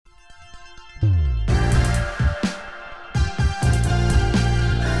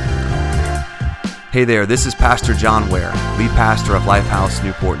Hey there, this is Pastor John Ware, lead pastor of Lifehouse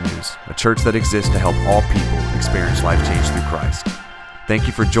Newport News, a church that exists to help all people experience life change through Christ. Thank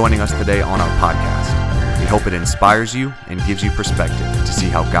you for joining us today on our podcast. We hope it inspires you and gives you perspective to see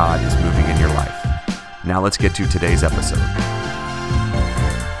how God is moving in your life. Now let's get to today's episode.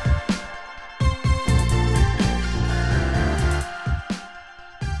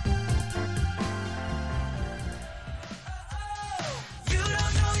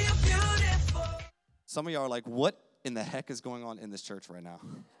 Some of y'all are like, what in the heck is going on in this church right now?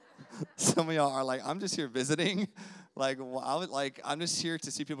 Some of y'all are like, I'm just here visiting. I'm just here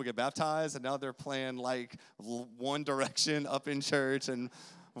to see people get baptized, and now they're playing like One Direction up in church and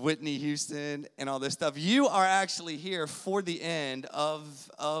Whitney Houston and all this stuff. You are actually here for the end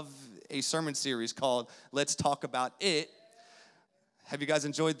of a sermon series called Let's Talk About It. Have you guys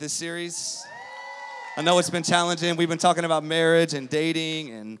enjoyed this series? I know it's been challenging. We've been talking about marriage and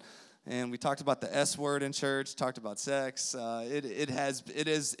dating, and we talked about the S word in church, talked about sex. It has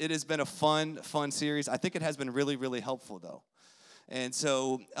been a fun series. I think it has been really, really helpful, though. And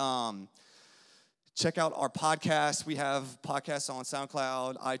so check out our podcast. We have podcasts on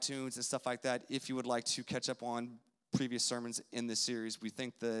SoundCloud, iTunes, and stuff like that. If you would like to catch up on previous sermons in this series, we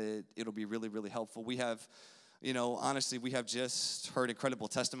think that it'll be really, really helpful. We have, honestly, we have just heard incredible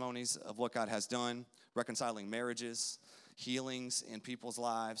testimonies of what God has done, reconciling marriages, healings in people's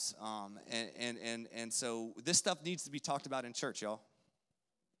lives, and so this stuff needs to be talked about in church, y'all.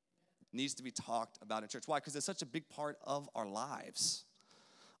 Needs to be talked about in church. Why? Because it's such a big part of our lives.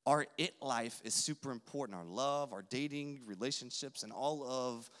 Our it life is super important. Our love, our dating, relationships, and all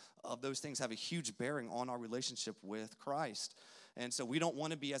of those things have a huge bearing on our relationship with Christ. And so we don't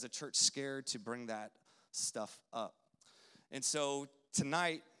want to be, as a church, scared to bring that stuff up. And so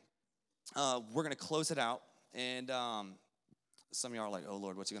tonight, we're going to close it out. And some of y'all are like, oh,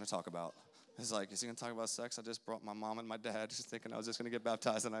 Lord, what's he going to talk about? It's like, is he going to talk about sex? I just brought my mom and my dad just thinking I was just going to get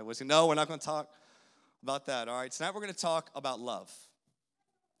baptized. And I was, no, we're not going to talk about that, all right? Tonight we're going to talk about love.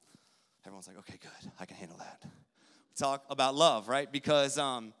 Everyone's like, okay, good. I can handle that. Talk about love, right? Because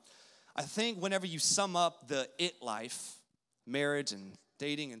I think whenever you sum up the it life, marriage and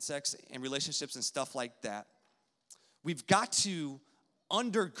dating and sex and relationships and stuff like that, we've got to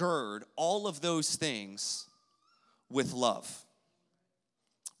undergird all of those things with love.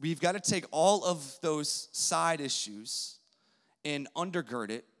 We've got to take all of those side issues and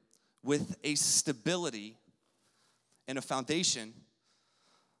undergird it with a stability and a foundation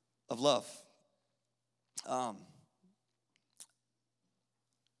of love. I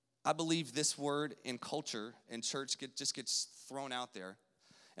believe this word in culture and church just gets thrown out there,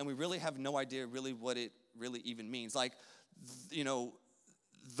 and we really have no idea really what it really even means. Like,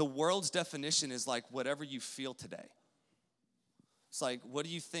 the world's definition is like whatever you feel today. It's like, what do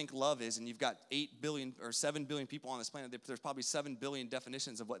you think love is? And you've got 8 billion or 7 billion people on this planet. There's probably 7 billion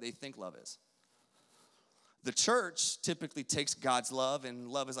definitions of what they think love is. The church typically takes God's love, and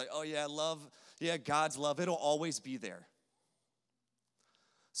love is like, oh yeah, love, yeah, God's love, it'll always be there.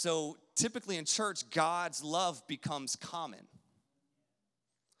 So typically in church, God's love becomes common,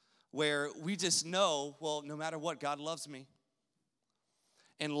 where we just know, well, no matter what, God loves me.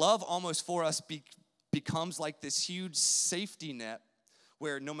 And love almost for us becomes like this huge safety net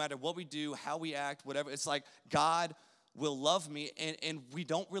where no matter what we do, how we act, whatever, it's like God will love me, and we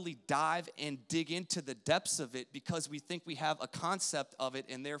don't really dive and dig into the depths of it because we think we have a concept of it,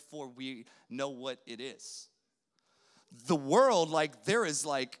 and therefore we know what it is. The world, like, there is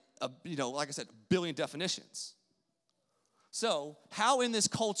like like I said, a billion definitions. So how in this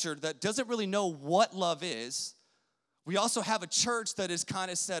culture that doesn't really know what love is, we also have a church that has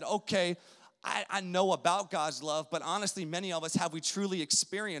kind of said, okay, I know about God's love, but honestly, many of us, have we truly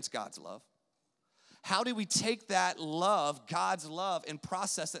experienced God's love? How do we take that love, God's love, and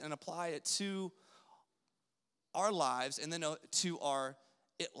process it and apply it to our lives and then to our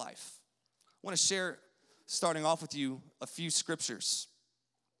it life? I want to share, starting off with you, a few scriptures.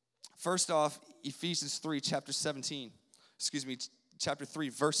 First off, Ephesians 3, chapter 3,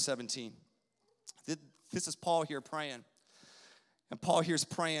 verse 17. This is Paul here praying. And Paul here is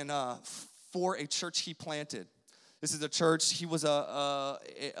praying for a church he planted. This is a church. He was a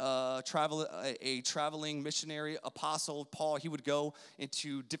traveling missionary apostle. Paul, he would go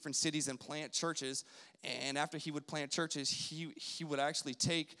into different cities and plant churches. And after he would plant churches, he would actually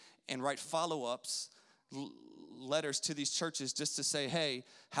take and write follow-ups, letters to these churches just to say, hey,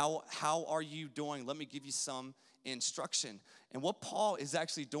 how are you doing? Let me give you some instruction. And what Paul is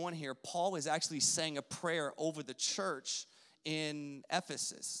actually doing here, Paul is actually saying a prayer over the church in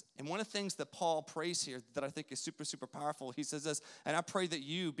Ephesus. And one of the things that Paul prays here that I think is super, super powerful, he says this, and I pray that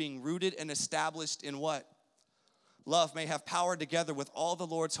you, being rooted and established in what? Love, may have power together with all the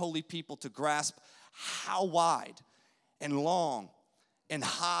Lord's holy people to grasp how wide and long and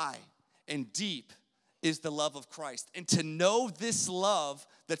high and deep is the love of Christ. And to know this love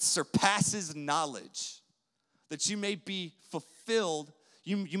that surpasses knowledge, that you may be fulfilled,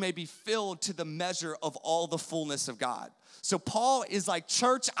 you may be filled to the measure of all the fullness of God. So Paul is like,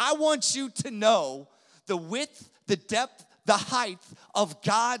 church, I want you to know the width, the depth, the height of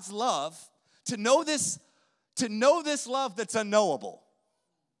God's love, to know this love that's unknowable.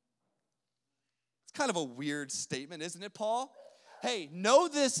 It's kind of a weird statement, isn't it, Paul? Hey, know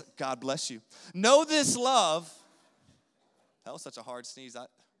this, God bless you. Know this love. That was such a hard sneeze.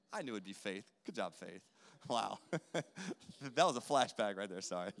 I knew it'd be Faith. Good job, Faith. Wow. That was a flashback right there,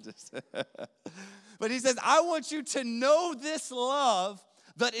 sorry. But he says, I want you to know this love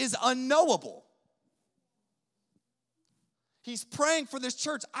that is unknowable. He's praying for this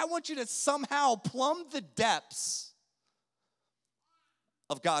church. I want you to somehow plumb the depths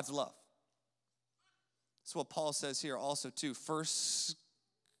of God's love. That's what Paul says here also too. 1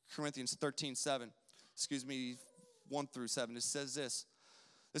 Corinthians 13:7. 1 through 7. It says this.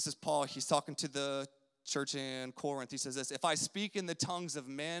 This is Paul. He's talking to the church in Corinth. He says this, if I speak in the tongues of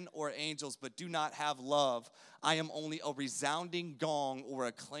men or angels but do not have love, I am only a resounding gong or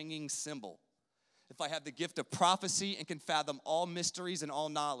a clanging cymbal. If I have the gift of prophecy and can fathom all mysteries and all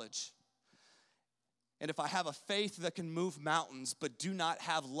knowledge, and if I have a faith that can move mountains but do not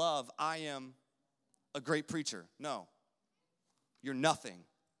have love, I am a great preacher. No, you're nothing.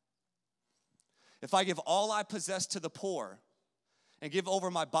 If I give all I possess to the poor and give over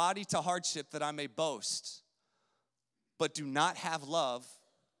my body to hardship that I may boast, but do not have love,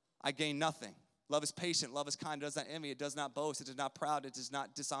 I gain nothing. Love is patient, love is kind, it does not envy, it does not boast, it is not proud, it does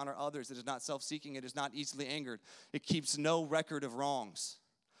not dishonor others, it is not self-seeking, it is not easily angered, it keeps no record of wrongs.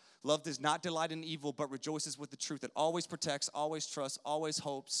 Love does not delight in evil, but rejoices with the truth. It always protects, always trusts, always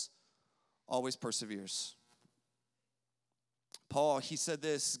hopes, always perseveres. Paul, he said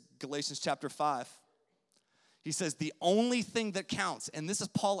this, Galatians chapter 5. He says the only thing that counts, and this is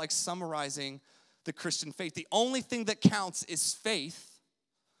Paul like summarizing the Christian faith. The only thing that counts is faith,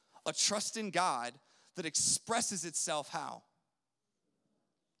 a trust in God that expresses itself how?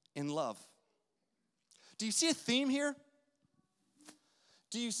 In love. Do you see a theme here?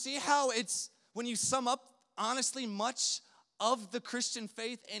 Do you see how it's, when you sum up honestly much of the Christian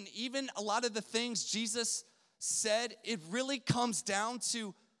faith and even a lot of the things Jesus said, it really comes down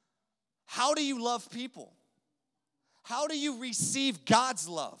to how do you love people? How do you receive God's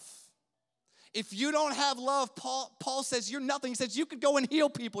love? If you don't have love, Paul says you're nothing. He says you could go and heal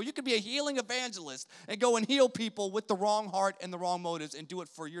people. You could be a healing evangelist and go and heal people with the wrong heart and the wrong motives and do it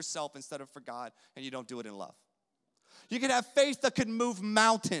for yourself instead of for God, and you don't do it in love. You could have faith that could move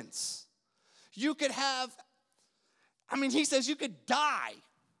mountains. You could have, he says you could die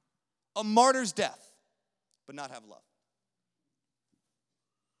a martyr's death, but not have love.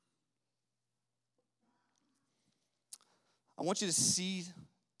 I want you to see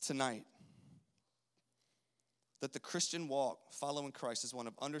tonight that the Christian walk, following Christ, is one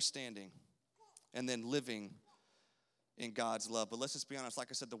of understanding and then living in God's love. But let's just be honest. Like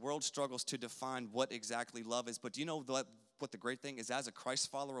I said, the world struggles to define what exactly love is. But do you know what the great thing is? As a Christ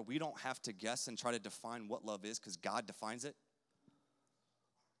follower, we don't have to guess and try to define what love is because God defines it.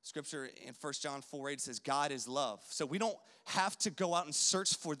 Scripture in 1 John 4:8 says God is love. So we don't have to go out and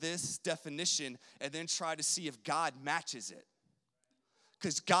search for this definition and then try to see if God matches it.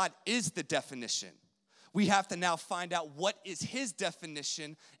 Because God is the definition. We have to now find out what is his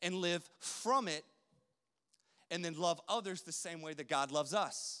definition and live from it and then love others the same way that God loves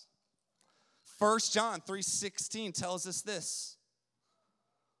us. 1 John 3:16 tells us this.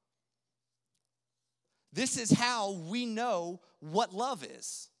 This is how we know what love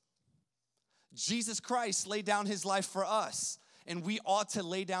is. Jesus Christ laid down his life for us, and we ought to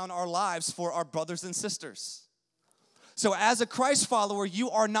lay down our lives for our brothers and sisters. So as a Christ follower,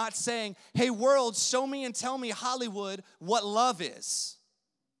 you are not saying, hey, world, show me and tell me, Hollywood, what love is.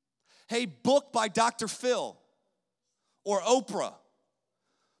 Hey, book by Dr. Phil or Oprah,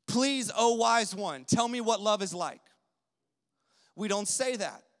 please, oh wise one, tell me what love is like. We don't say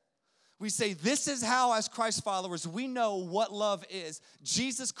that. We say this is how, as Christ followers, we know what love is.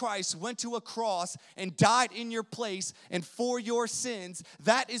 Jesus Christ went to a cross and died in your place and for your sins.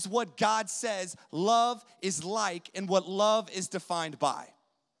 That is what God says love is like and what love is defined by.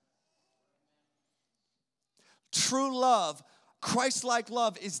 True love, Christ-like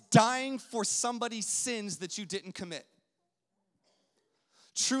love, is dying for somebody's sins that you didn't commit.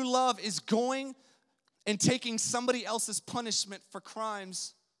 True love is going and taking somebody else's punishment for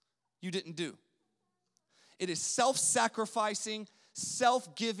crimes you didn't do. It is self-sacrificing,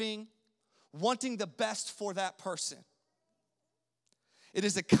 self-giving, wanting the best for that person. It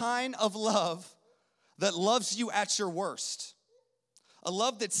is a kind of love that loves you at your worst. A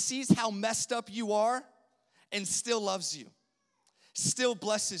love that sees how messed up you are and still loves you, still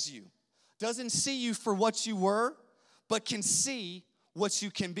blesses you, doesn't see you for what you were, but can see what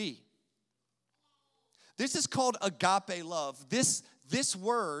you can be. This is called agape love. This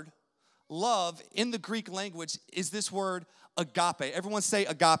word, love, in the Greek language is this word agape. Everyone say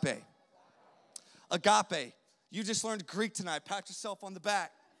agape. Agape. You just learned Greek tonight. Pat yourself on the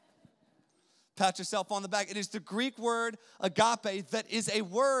back. Pat yourself on the back. It is the Greek word agape that is a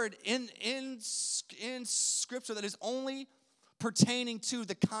word in Scripture that is only pertaining to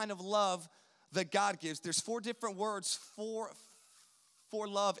the kind of love that God gives. There's 4 different words for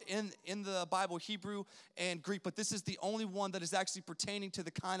love in the Bible, Hebrew and Greek, but this is the only one that is actually pertaining to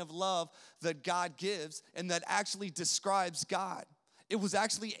the kind of love that God gives and that actually describes God. It was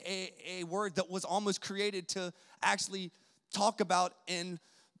actually a word that was almost created to actually talk about and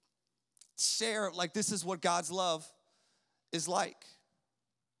share, like, this is what God's love is like.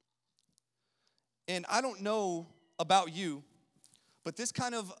 And I don't know about you, but this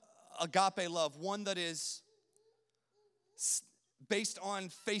kind of agape love, one that is based on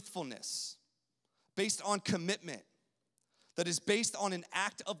faithfulness, based on commitment, that is based on an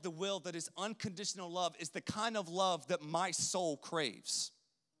act of the will, that is unconditional love, is the kind of love that my soul craves.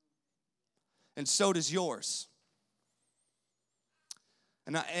 And so does yours.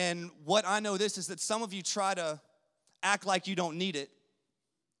 And what I know this is that some of you try to act like you don't need it.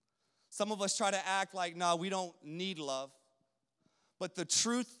 Some of us try to act like, no, we don't need love. But the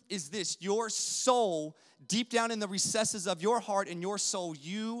truth is this: your soul, deep down in the recesses of your heart and your soul,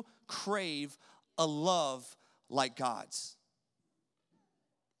 you crave a love like God's.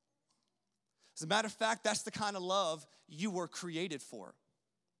 As a matter of fact, that's the kind of love you were created for.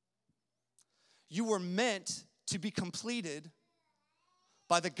 You were meant to be completed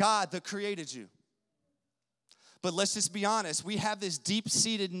by the God that created you. But let's just be honest, we have this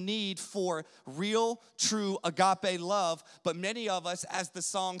deep-seated need for real, true agape love, but many of us, as the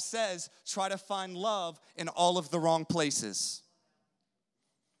song says, try to find love in all of the wrong places.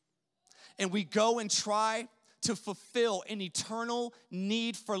 And we go and try to fulfill an eternal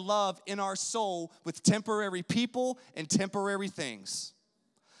need for love in our soul with temporary people and temporary things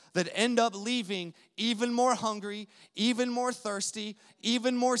that end up leaving even more hungry, even more thirsty,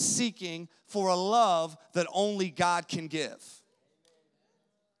 even more seeking for a love that only God can give.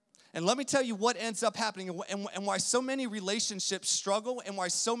 And let me tell you what ends up happening and why so many relationships struggle and why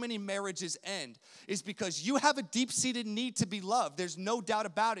so many marriages end is because you have a deep-seated need to be loved. There's no doubt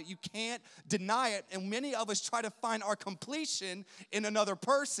about it. You can't deny it. And many of us try to find our completion in another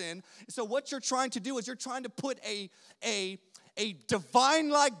person. So what you're trying to do is you're trying to put a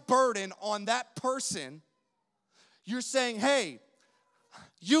divine-like burden on that person. You're saying, hey,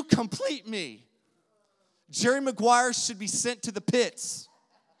 you complete me. Jerry Maguire should be sent to the pits.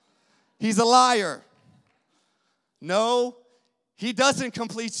 He's a liar. No, he doesn't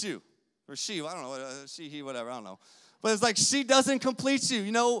complete you. Or she, I don't know, she, he, whatever, I don't know. But it's like, she doesn't complete you.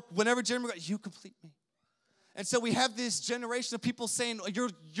 You know, whenever Jerry Maguire, you complete me. And so we have this generation of people saying,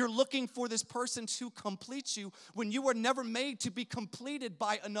 you're looking for this person to complete you when you were never made to be completed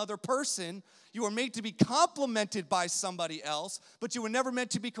by another person. You were made to be complemented by somebody else, but you were never meant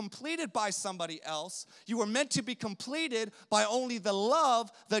to be completed by somebody else. You were meant to be completed by only the love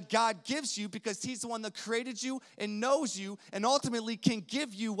that God gives you because He's the one that created you and knows you and ultimately can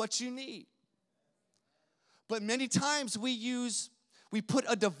give you what you need. But many times we put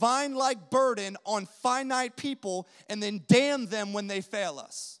a divine-like burden on finite people and then damn them when they fail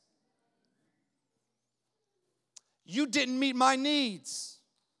us. You didn't meet my needs.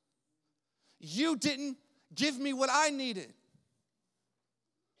 You didn't give me what I needed.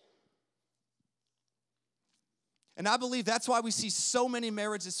 And I believe that's why we see so many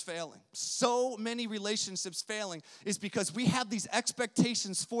marriages failing, so many relationships failing, is because we have these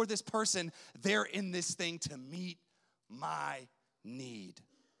expectations for this person. They're in this thing to meet my need.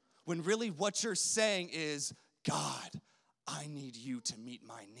 When really what you're saying is, God, I need you to meet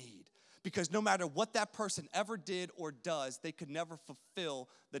my need. Because no matter what that person ever did or does, they could never fulfill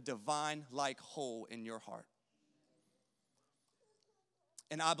the divine-like hole in your heart.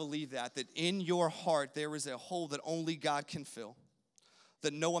 And I believe that in your heart there is a hole that only God can fill,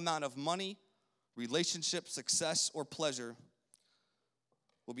 that no amount of money, relationship, success, or pleasure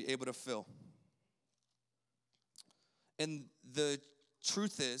will be able to fill. And the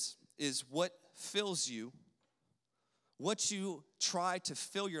truth is what fills you, what you try to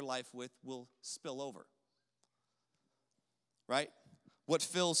fill your life with will spill over. Right? What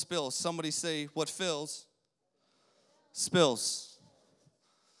fills, spills. Somebody say, what fills, spills.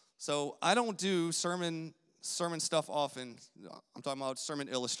 So I don't do sermon stuff often. I'm talking about sermon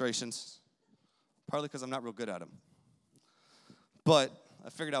illustrations, partly because I'm not real good at them. But I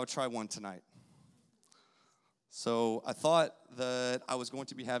figured I would try one tonight. So I thought that I was going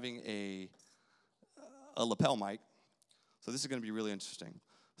to be having a lapel mic. So this is going to be really interesting.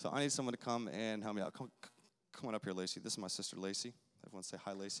 So I need someone to come and help me out. Come on up here, Lacey. This is my sister, Lacey. Everyone say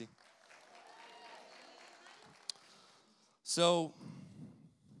hi, Lacey. So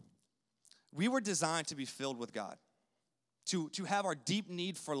we were designed to be filled with God, to have our deep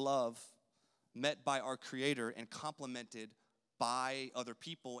need for love met by our Creator and complemented by other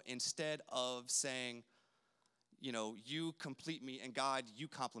people, instead of saying, you know, you complete me, and God, you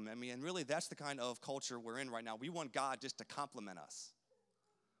compliment me. And really, that's the kind of culture we're in right now. We want God just to compliment us.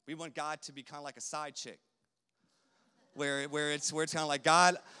 We want God to be kind of like a side chick, where it's kind of like,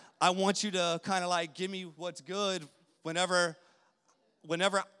 God, I want you to kind of like give me what's good whenever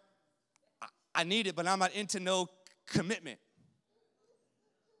I need it, but I'm not into no commitment.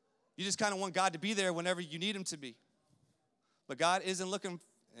 You just kind of want God to be there whenever you need him to be. But God isn't looking,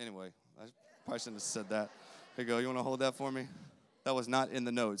 anyway, I probably shouldn't have said that. Here you go, you want to hold that for me? That was not in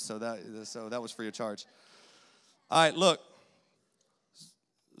the notes, so that was free of charge. All right, look.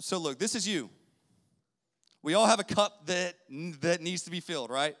 So look, this is you. We all have a cup that needs to be filled,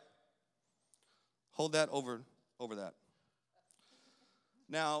 right? Hold that over that.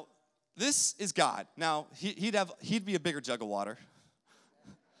 Now, this is God. Now, he'd be a bigger jug of water.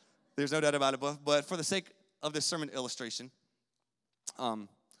 There's no doubt about it, but for the sake of this sermon illustration,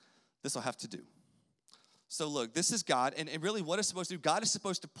 this will have to do. So look, this is God, and really what is supposed to do, God is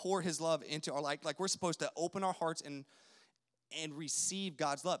supposed to pour his love into our life. Like we're supposed to open our hearts and receive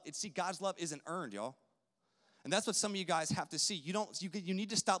God's love. See, God's love isn't earned, y'all. And that's what some of you guys have to see. You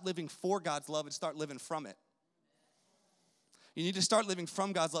need to stop living for God's love and start living from it. You need to start living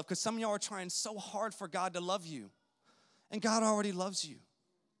from God's love, because some of y'all are trying so hard for God to love you. And God already loves you.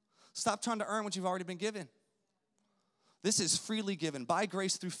 Stop trying to earn what you've already been given. This is freely given by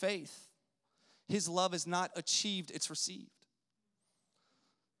grace through faith. His love is not achieved, it's received.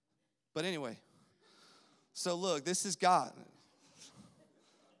 But anyway, so look, this is God.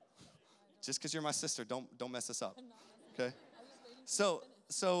 Just because you're my sister, don't mess this up. Okay? So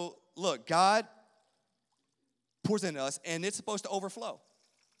look, God pours into us, and it's supposed to overflow.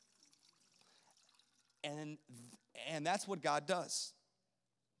 And that's what God does.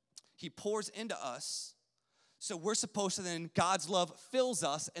 He pours into us, so we're supposed to then, God's love fills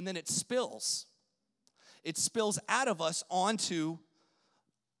us, and then it spills. It spills out of us onto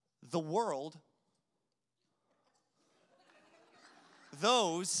the world,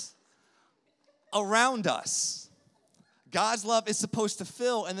 those around us. God's love is supposed to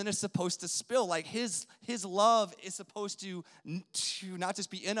fill, and then it's supposed to spill. Like his love is supposed to not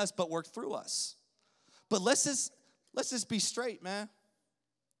just be in us, but work through us. But let's just be straight, man.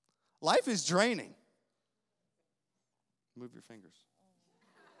 Life is draining. Move your fingers.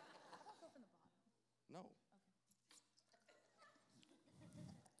 No.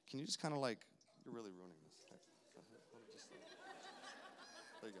 Can you just kind of like, you're really ruining this.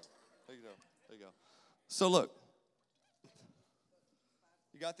 There you go. There you go. There you go. So look.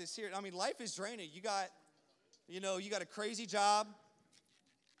 You got this here. I mean, life is draining. You got a crazy job.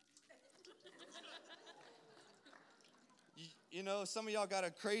 Some of y'all got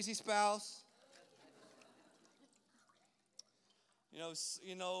a crazy spouse.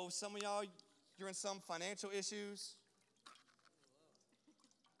 Some of y'all, you're in some financial issues.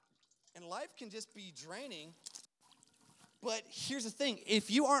 And life can just be draining. But here's the thing. If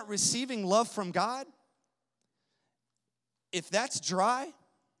you aren't receiving love from God, if that's dry, do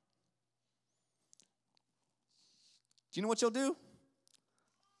you know what you'll do?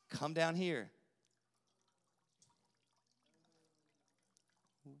 Come down here.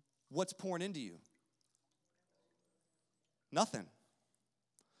 What's pouring into you? Nothing.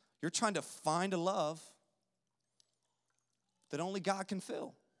 You're trying to find a love that only God can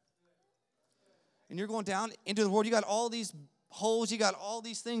fill. And you're going down into the world. You got all these holes. You got all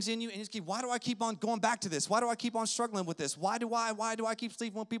these things in you. And you keep, why do I keep on going back to this? Why do I keep on struggling with this? Why do I keep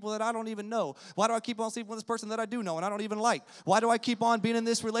sleeping with people that I don't even know? Why do I keep on sleeping with this person that I do know and I don't even like? Why do I keep on being in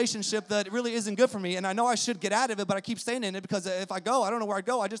this relationship that really isn't good for me? And I know I should get out of it, but I keep staying in it because if I go, I don't know where I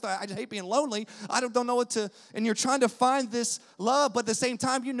go. I just hate being lonely. I don't know what to, and you're trying to find this love, but at the same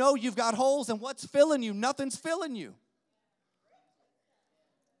time, you've got holes, and what's filling you? Nothing's filling you.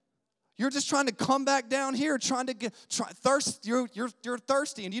 You're just trying to come back down here, trying to thirst. You're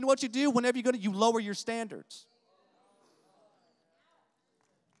thirsty, and you know what you do whenever you lower your standards.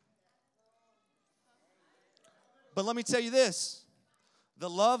 But let me tell you this: the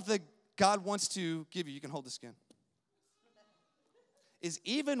love that God wants to give you, you can hold this again, is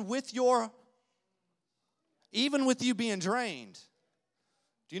even with you being drained.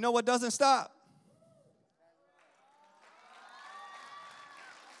 Do you know what doesn't stop?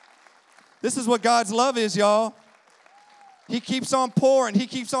 This is what God's love is, y'all. He keeps on pouring. He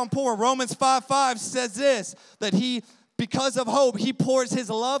keeps on pouring. Romans 5:5 says this, that because of hope, he pours his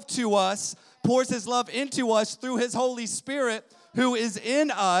love to us, pours his love into us through his Holy Spirit who is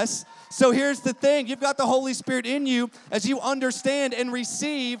in us. So here's the thing. You've got the Holy Spirit in you. As you understand and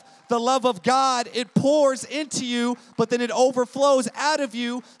receive the love of God, it pours into you, but then it overflows out of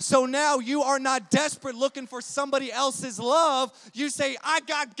you. So now you are not desperate looking for somebody else's love. You say, I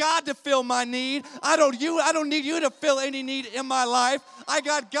got God to fill my need. I don't need you to fill any need in my life. I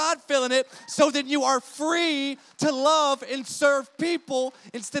got God filling it. So then you are free to love and serve people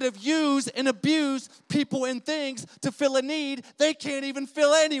instead of use and abuse people and things to fill a need they can't even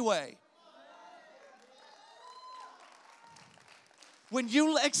fill anyway. When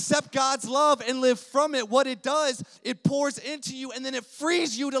you accept God's love and live from it, what it does, it pours into you, and then it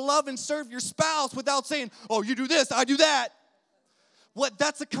frees you to love and serve your spouse without saying, oh, you do this, I do that.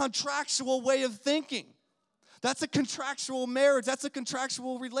 That's a contractual way of thinking. That's a contractual marriage. That's a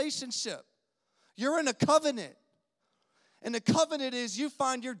contractual relationship. You're in a covenant. And the covenant is you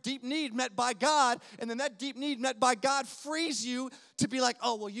find your deep need met by God, and then that deep need met by God frees you to be like,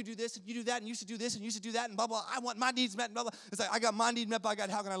 oh, well, you do this, and you do that, and you should do this, and you should do that, and blah, blah. I want my needs met, blah, blah. It's like, I got my need met by God.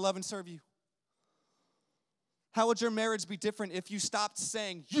 How can I love and serve you? How would your marriage be different if you stopped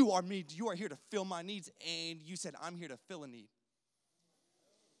saying, you are me, you are here to fill my needs, and you said, I'm here to fill a need?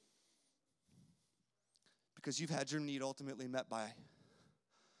 Because you've had your need ultimately met by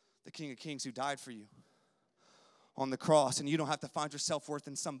the King of Kings who died for you on the cross, and you don't have to find your self-worth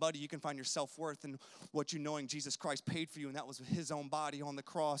in somebody. You can find your self-worth in what you knowing Jesus Christ paid for you, and that was his own body on the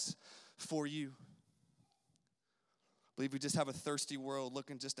cross for you. I believe we just have a thirsty world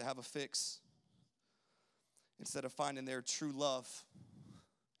looking just to have a fix instead of finding their true love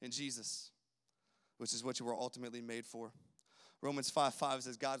in Jesus, which is what you were ultimately made for. Romans 5:5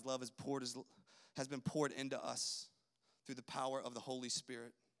 says God's love has been poured into us through the power of the Holy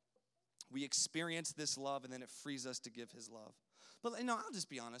Spirit. We experience this love, and then it frees us to give his love. But, I'll just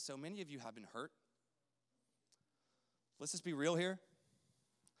be honest. So many of you have been hurt. Let's just be real here.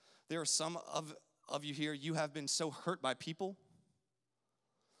 There are some of you here, you have been so hurt by people.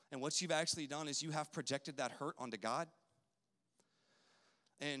 And what you've actually done is you have projected that hurt onto God.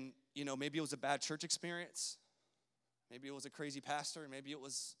 And, maybe it was a bad church experience. Maybe it was a crazy pastor. Maybe it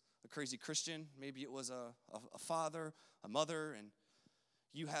was a crazy Christian. Maybe it was a father, a mother, and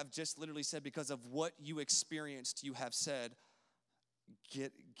you have just literally said, because of what you experienced, you have said,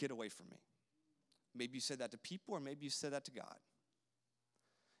 get away from me. Maybe you said that to people, or maybe you said that to God.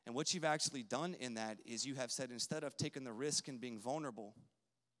 And what you've actually done in that is you have said, instead of taking the risk and being vulnerable,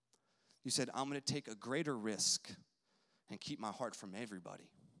 you said, I'm going to take a greater risk and keep my heart from everybody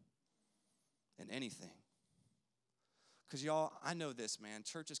and anything. Because y'all, I know this, man.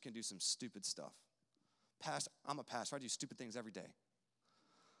 Churches can do some stupid stuff. I'm a pastor. I do stupid things every day.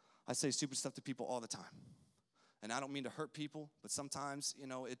 I say stupid stuff to people all the time. And I don't mean to hurt people, but sometimes,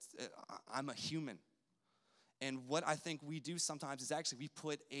 I'm a human. And what I think we do sometimes is actually we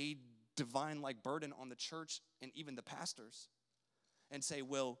put a divine-like burden on the church and even the pastors and say,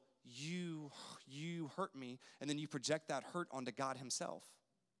 well, you hurt me, and then you project that hurt onto God himself.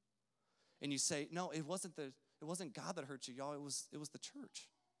 And you say, no, it wasn't God that hurt you, y'all. It was the church.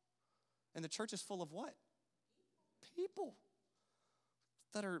 And the church is full of what? People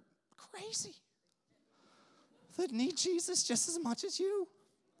that are crazy, that need Jesus just as much as you.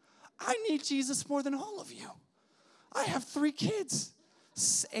 I need Jesus more than all of you. I have 3 kids,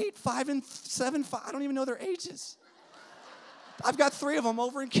 8, 5, and 7, 5. I don't even know their ages. I've got 3 of them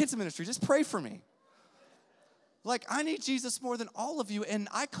over in kids ministry. Just pray for me. I need Jesus more than all of you, and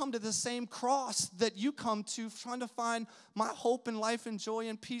I come to the same cross that you come to, trying to find my hope and life and joy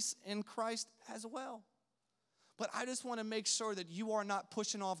and peace in Christ as well. But I just want to make sure that you are not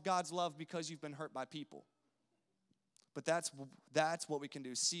pushing off God's love because you've been hurt by people. But that's what we can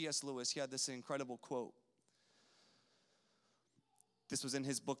do. C.S. Lewis, he had this incredible quote. This was in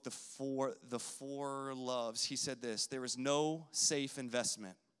his book, The Four Loves. He said this: there is no safe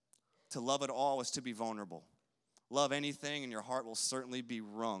investment. To love at all is to be vulnerable. Love anything and your heart will certainly be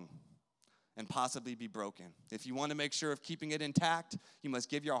wrung. and possibly be broken. If you want to make sure of keeping it intact, you must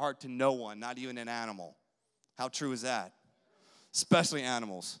give your heart to no one, not even an animal. How true is that? Especially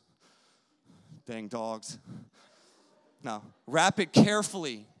animals. Dang dogs. Now, wrap it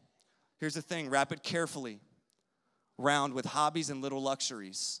carefully. Here's the thing, wrap it carefully. Round with hobbies and little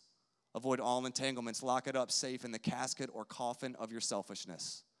luxuries. Avoid all entanglements. Lock it up safe in the casket or coffin of your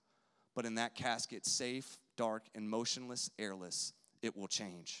selfishness. But in that casket, safe, dark, and motionless, airless, it will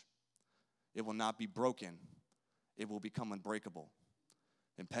change. It will not be broken. It will become unbreakable,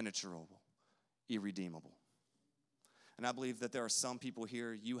 impenetrable, irredeemable. And I believe that there are some people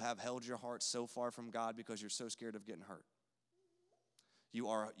here, you have held your heart so far from God because you're so scared of getting hurt.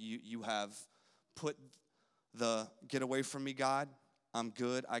 You have put the get away from me, God. I'm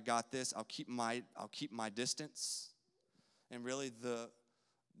good. I got this. I'll keep my distance. And really the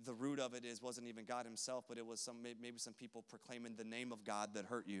root of it wasn't even God himself, but it was maybe some people proclaiming the name of God that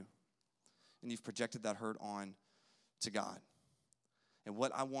hurt you. And you've projected that hurt on to God. And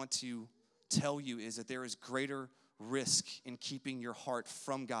what I want to tell you is that there is greater risk in keeping your heart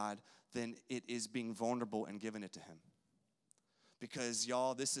from God than it is being vulnerable and giving it to him. Because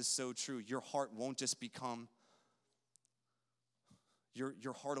y'all, this is so true. Your heart won't just become,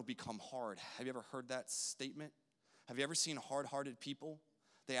 your heart will become hard. Have you ever heard that statement? Have you ever seen hard-hearted people?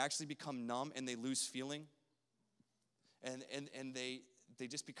 They actually become numb and they lose feeling. And they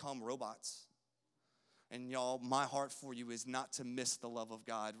just become robots. And y'all, my heart for you is not to miss the love of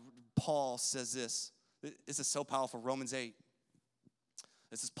God. Paul says this. This is so powerful. Romans 8.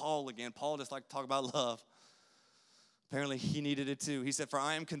 This is Paul again. Paul just like to talk about love. Apparently he needed it too. He said, for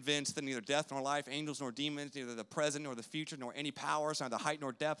I am convinced that neither death nor life, angels nor demons, neither the present nor the future, nor any powers, neither the height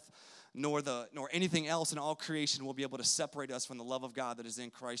nor depth, nor anything else in all creation will be able to separate us from the love of God that is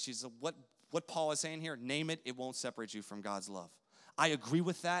in Christ Jesus. What Paul is saying here, name it, it won't separate you from God's love. I agree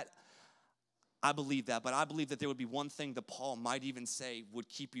with that. I believe that, but I believe that there would be one thing that Paul might even say would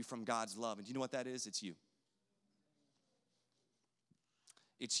keep you from God's love. And do you know what that is? It's you.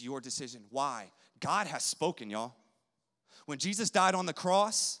 It's your decision. Why? God has spoken, y'all. When Jesus died on the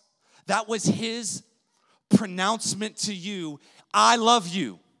cross, that was his pronouncement to you. I love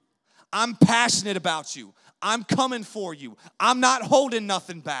you. I'm passionate about you. I'm coming for you. I'm not holding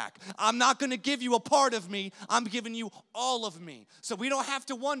nothing back. I'm not going to give you a part of me. I'm giving you all of me. So we don't have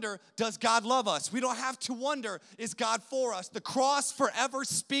to wonder, does God love us? We don't have to wonder, is God for us? The cross forever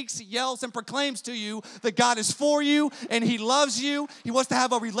speaks, yells, and proclaims to you that God is for you and he loves you. He wants to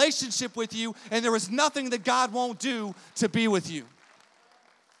have a relationship with you, and there is nothing that God won't do to be with you.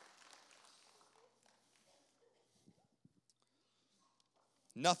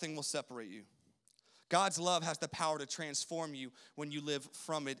 Nothing will separate you. God's love has the power to transform you when you live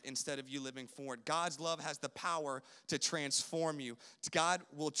from it instead of you living for it. God's love has the power to transform you. God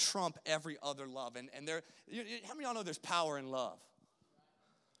will trump every other love. And there, how many of y'all know there's power in love?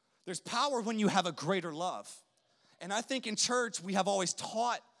 There's power when you have a greater love. And I think in church we have always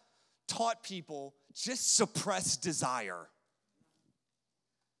taught people just suppress desire.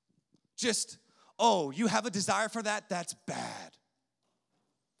 Just, oh, you have a desire for that? That's bad.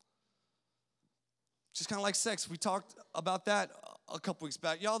 Just kind of like sex. We talked about that a couple weeks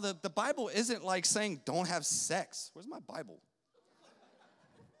back. Y'all, the Bible isn't like saying don't have sex. Where's my Bible?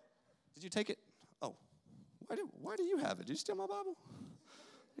 Did you take it? Oh, why do you have it? Did you steal my Bible?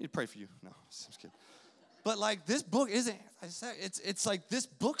 I need to pray for you. No, I'm just kidding. But like this book isn't, it's like this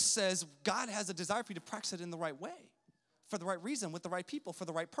book says God has a desire for you to practice it in the right way, for the right reason, with the right people, for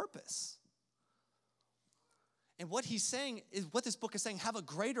the right purpose. And what he's saying is, what this book is saying, have a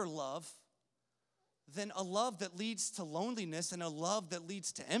greater love than a love that leads to loneliness and a love that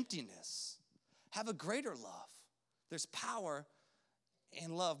leads to emptiness. Have a greater love. There's power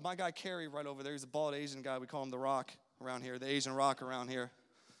in love. My guy Kerry right over there, he's a bald Asian guy. We call him the Rock around here, the Asian Rock around here.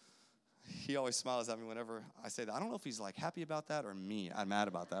 He always smiles at me whenever I say that. I don't know if he's like happy about that or me. I'm mad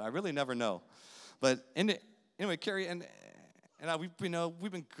about that. I really never know. But anyway, Kerry and I, we've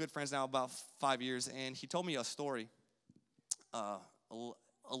been good friends now about 5 years, and he told me a story a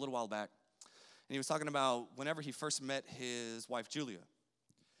little while back. And he was talking about whenever he first met his wife, Julia.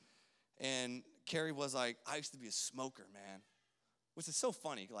 And Kerry was like, I used to be a smoker, man. Which is so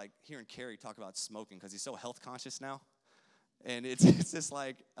funny, like hearing Kerry talk about smoking because he's so health conscious now. And it's just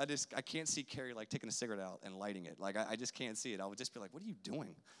like, I can't see Kerry like taking a cigarette out and lighting it. Like, I just can't see it. I would just be like, what are you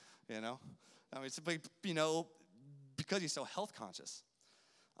doing? You know? I mean, it's like, because he's so health conscious.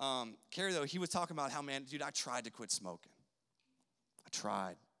 Kerry, though, he was talking about how, man, dude, I tried to quit smoking. I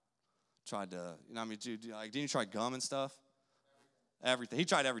tried to, dude, like, didn't you try gum and stuff? Everything. He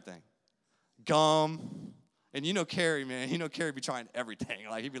tried everything. Gum, And you know Carrie, man. You know Carrie be trying everything.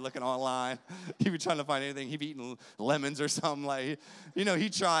 Like, he'd be looking online. He'd be trying to find anything. He'd be eating lemons or something. Like, you know, he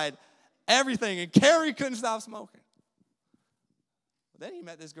tried everything. And Carrie couldn't stop smoking. But then he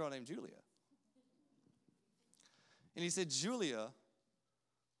met this girl named Julia. And he said Julia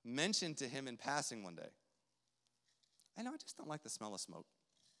mentioned to him in passing one day, I know I just don't like the smell of smoke.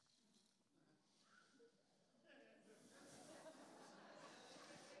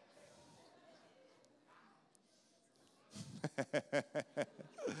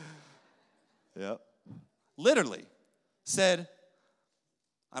 Yep. Literally said,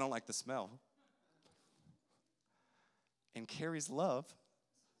 I don't like the smell. And Carrie's love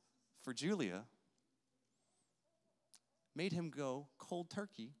for Julia made him go cold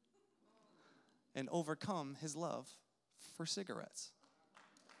turkey and overcome his love for cigarettes.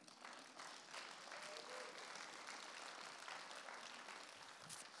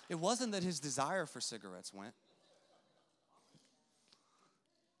 It wasn't that his desire for cigarettes went.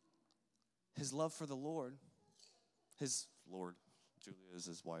 His love for the Lord, Julia is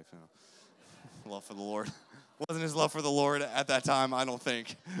his wife, you know. Love for the Lord. Wasn't his love for the Lord at that time, I don't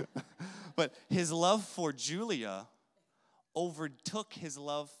think. But his love for Julia overtook his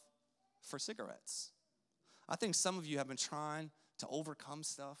love for cigarettes. I think some of you have been trying to overcome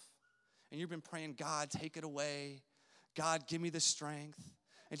stuff, and you've been praying, God, take it away. God, give me the strength.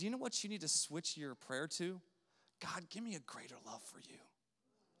 And do you know what you need to switch your prayer to? God, give me a greater love for you.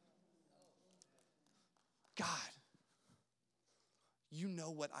 God, you know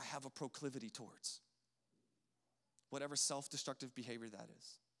what I have a proclivity towards. Whatever self-destructive behavior that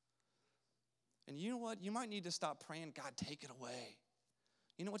is. And you know what? You might need to stop praying, God, take it away.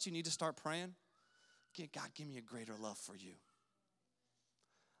 You know what you need to start praying? God, give me a greater love for you.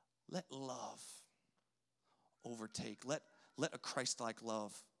 Let love overtake. Let a Christ-like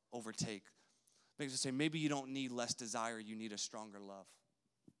love overtake. Makes us say, maybe you don't need less desire, you need a stronger love.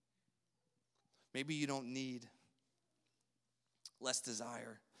 Maybe you don't need less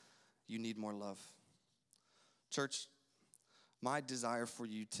desire. You need more love. Church, my desire for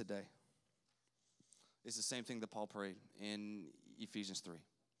you today is the same thing that Paul prayed in Ephesians 3.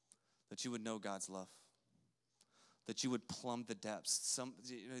 That you would know God's love. That you would plumb the depths.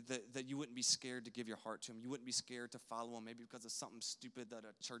 That you wouldn't be scared to give your heart to him. You wouldn't be scared to follow him, maybe because of something stupid that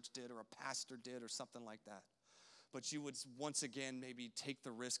a church did or a pastor did or something like that. But you would once again maybe take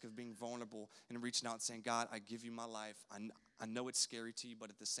the risk of being vulnerable and reaching out and saying, God, I give you my life. I know it's scary to you, but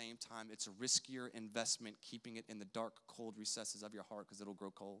at the same time, it's a riskier investment keeping it in the dark, cold recesses of your heart because it'll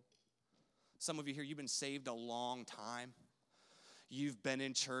grow cold. Some of you here, you've been saved a long time. You've been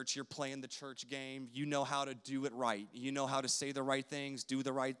in church. You're playing the church game. You know how to do it right. You know how to say the right things, do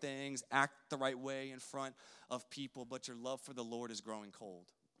the right things, act the right way in front of people, but your love for the Lord is growing cold.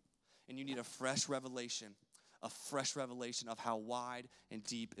 And you need a fresh revelation of how wide and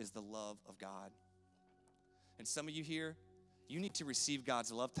deep is the love of God. And some of you here, you need to receive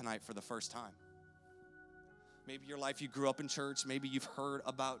God's love tonight for the first time. Maybe your life, you grew up in church. Maybe you've heard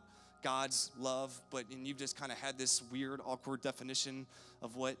about God's love, and you've just kind of had this weird, awkward definition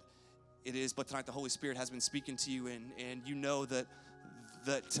of what it is. But tonight the Holy Spirit has been speaking to you, and you know that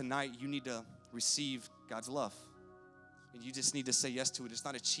tonight you need to receive God's love. And you just need to say yes to it. It's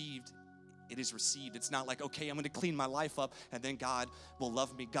not achieved. It is received. It's not like, okay, I'm going to clean my life up and then God will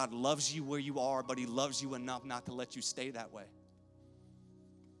love me. God loves you where you are, but he loves you enough not to let you stay that way.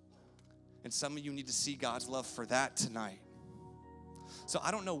 And some of you need to see God's love for that tonight. So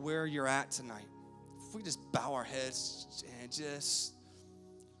I don't know where you're at tonight. If we just bow our heads and just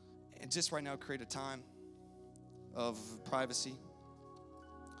right now create a time of privacy.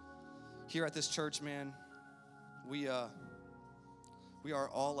 Here at this church, man, we are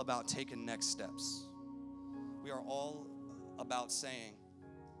all about taking next steps. We are all about saying,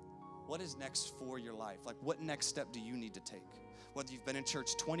 what is next for your life? Like, what next step do you need to take? Whether you've been in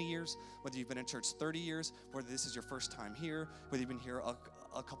church 20 years, whether you've been in church 30 years, whether this is your first time here, whether you've been here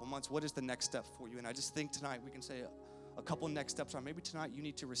a couple months, what is the next step for you? And I just think tonight we can say a couple next steps are maybe tonight you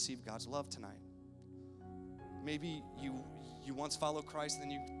need to receive God's love tonight. Maybe you once followed Christ, then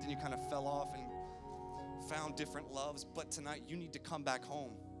you kind of fell off and found different loves, but tonight you need to come back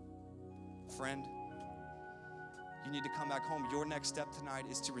home. Friend, you need to come back home. Your next step tonight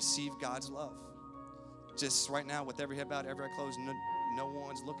is to receive God's love. Just right now, with every head bowed, every eye closed, no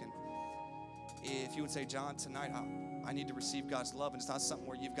one's looking. If you would say, John, tonight I need to receive God's love, and it's not something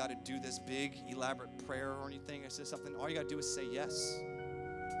where you've got to do this big, elaborate prayer or anything. It's just something, all you got to do is say yes.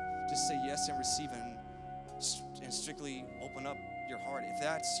 Just say yes and receive it, and strictly open up your heart. If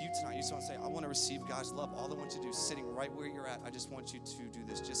that's you tonight, you just want to say, I want to receive God's love. All I want you to do is sitting right where you're at. I just want you to do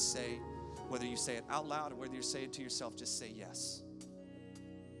this. Just say Whether you say it out loud or whether you say it to yourself, just say yes.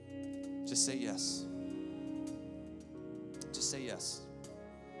 Just say yes. Just say yes.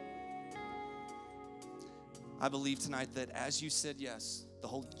 I believe tonight that as you said yes,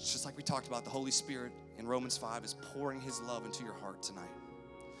 just like we talked about, the Holy Spirit in Romans 5 is pouring his love into your heart tonight.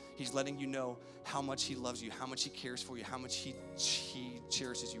 He's letting you know how much he loves you, how much he cares for you, how much he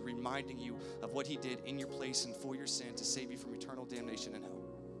cherishes you, reminding you of what he did in your place and for your sin to save you from eternal damnation and hell.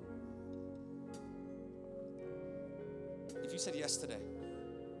 If you said yes today,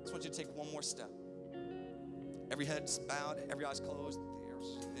 I just want you to take one more step. Every head's bowed, every eye's closed.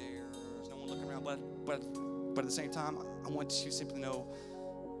 There's no one looking around, but at the same time, I want you simply to know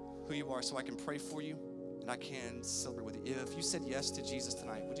who you are so I can pray for you and I can celebrate with you. If you said yes to Jesus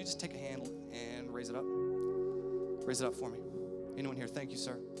tonight, would you just take a hand and raise it up? Raise it up for me. Anyone here? Thank you,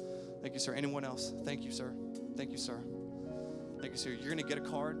 sir. Thank you, sir. Anyone else? Thank you, sir. Thank you, sir. Thank you, sir. You're going to get a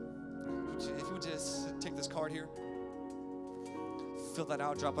card. If you would just take this card here, fill that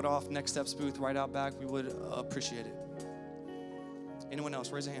out, drop it off, Next Steps booth right out back. We would appreciate it. Anyone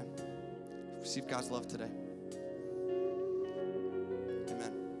else? Raise a hand. Receive God's love today.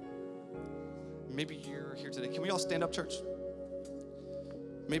 Amen. Maybe you're here today. Can we all stand up, church?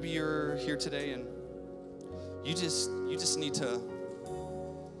 Maybe you're here today and you just need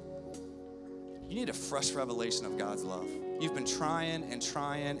a fresh revelation of God's love. You've been trying.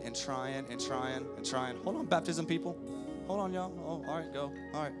 Hold on, baptism people. Hold on, y'all. Oh, all right, go.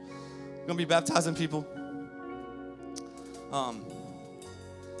 All right. We're going to be baptizing people.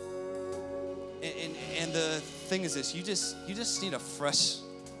 And the thing is this, you just need a fresh,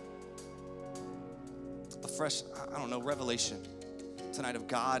 I don't know, revelation tonight of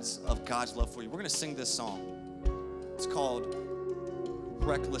God's love for you. We're going to sing this song. It's called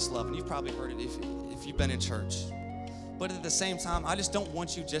Reckless Love, and you've probably heard it if you've been in church. But at the same time, I just don't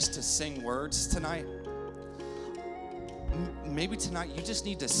want you just to sing words tonight. Maybe tonight you just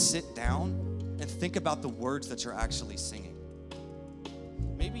need to sit down and think about the words that you're actually singing.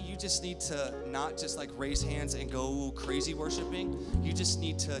 Maybe you just need to not just like raise hands and go crazy worshiping. You just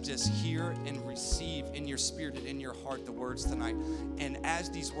need to just hear and receive in your spirit and in your heart the words tonight. And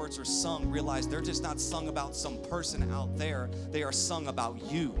as these words are sung, realize they're just not sung about some person out there. They are sung about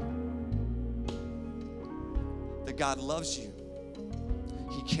you. That God loves you.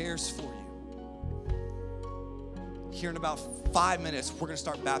 He cares for you. Here in about 5 minutes, we're going to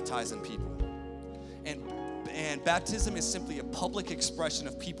start baptizing people. And baptism is simply a public expression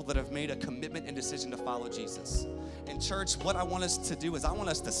of people that have made a commitment and decision to follow Jesus. In church, what I want us to do is I want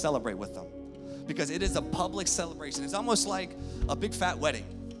us to celebrate with them because it is a public celebration. It's almost like a big fat wedding.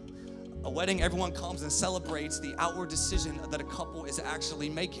 A wedding, everyone comes and celebrates the outward decision that a couple is actually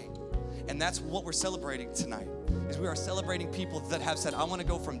making. And that's what we're celebrating tonight. Is we are celebrating people that have said, I want to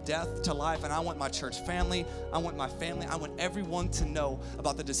go from death to life, and I want my church family, I want my family, I want everyone to know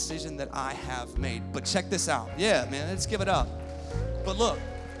about the decision that I have made. But check this out. Yeah, man, let's give it up. But look,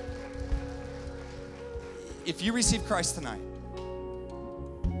 if you receive Christ tonight,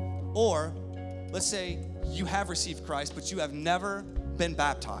 or let's say you have received Christ, but you have never been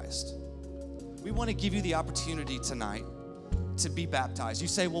baptized, we want to give you the opportunity tonight to be baptized. You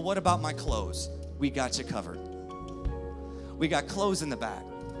say, well, what about my clothes? We got you covered. We got clothes in the back.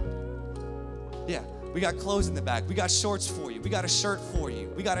 Yeah, we got clothes in the back. We got shorts for you. We got a shirt for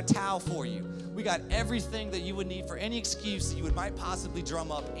you. We got a towel for you. We got everything that you would need for any excuse that you might possibly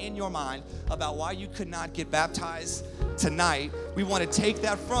drum up in your mind about why you could not get baptized tonight. We want to take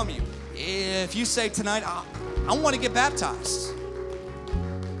that from you. If you say tonight, I want to get baptized,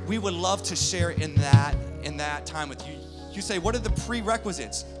 we would love to share in that time with you. You say, what are the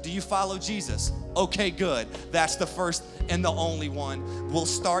prerequisites? Do you follow Jesus? Okay, good. That's the first and the only one. We'll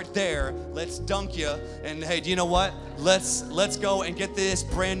start there. Let's dunk you. And hey, do you know what? Let's go and get this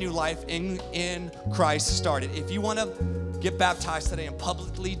brand new life in Christ started. If you want to get baptized today and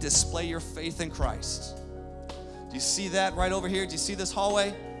publicly display your faith in Christ, do you see that right over here? Do you see this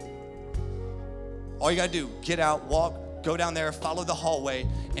hallway? All you got to do, get out, walk, go down there, follow the hallway,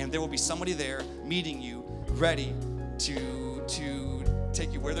 and there will be somebody there meeting you, ready to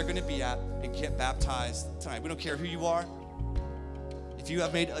take you where they're going to be at and get baptized tonight. We don't care who you are. If you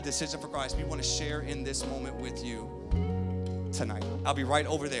have made a decision for Christ, we want to share in this moment with you tonight. I'll be right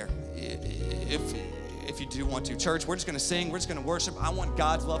over there if you do want to. Church, we're just going to sing. We're just going to worship. I want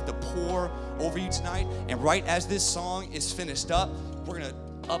God's love to pour over you tonight. And right as this song is finished up, we're going to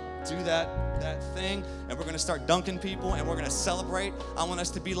do that thing, and we're going to start dunking people, and we're going to celebrate. I want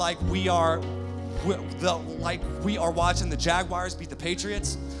us to be like we are watching the Jaguars beat the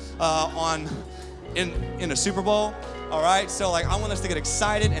Patriots in a Super Bowl. All right, so like I want us to get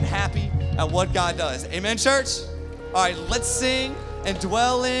excited and happy at what God does. Amen, church? All right, let's sing and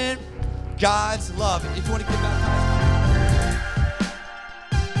dwell in God's love. If you want to get baptized.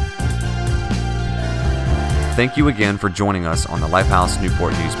 Thank you again for joining us on the Lifehouse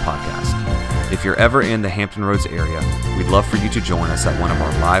Newport News podcast. If you're ever in the Hampton Roads area, we'd love for you to join us at one of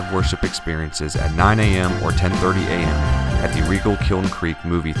our live worship experiences at 9 a.m. or 10:30 a.m. at the Regal Kiln Creek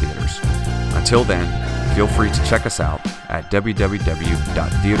movie theaters. Until then, feel free to check us out at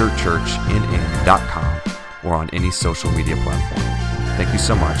www.theaterchurchnn.com or on any social media platform. Thank you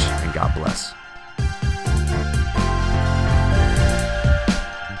so much, and God bless.